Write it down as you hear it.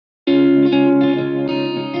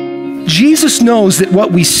Jesus knows that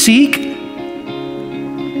what we seek,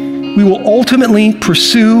 we will ultimately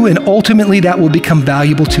pursue, and ultimately that will become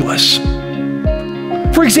valuable to us.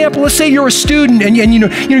 For example, let's say you're a student and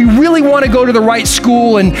you really want to go to the right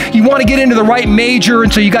school and you want to get into the right major,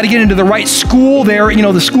 and so you got to get into the right school there,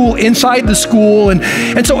 the school inside the school.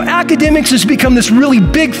 And so academics has become this really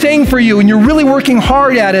big thing for you, and you're really working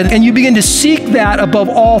hard at it, and you begin to seek that above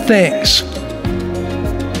all things.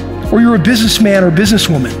 Or you're a businessman or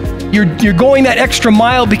businesswoman. You're going that extra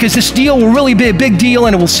mile because this deal will really be a big deal,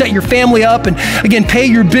 and it will set your family up and, again, pay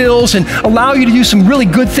your bills and allow you to do some really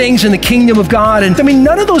good things in the kingdom of God. And I mean,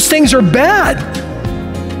 none of those things are bad.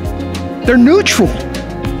 They're neutral.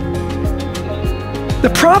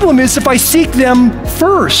 The problem is if I seek them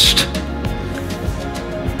first,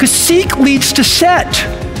 because seek leads to set.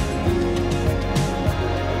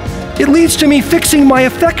 It leads to me fixing my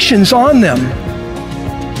affections on them.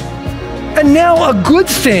 And now a good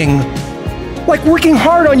thing, like working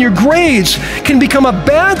hard on your grades, can become a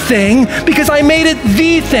bad thing because I made it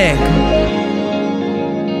the thing.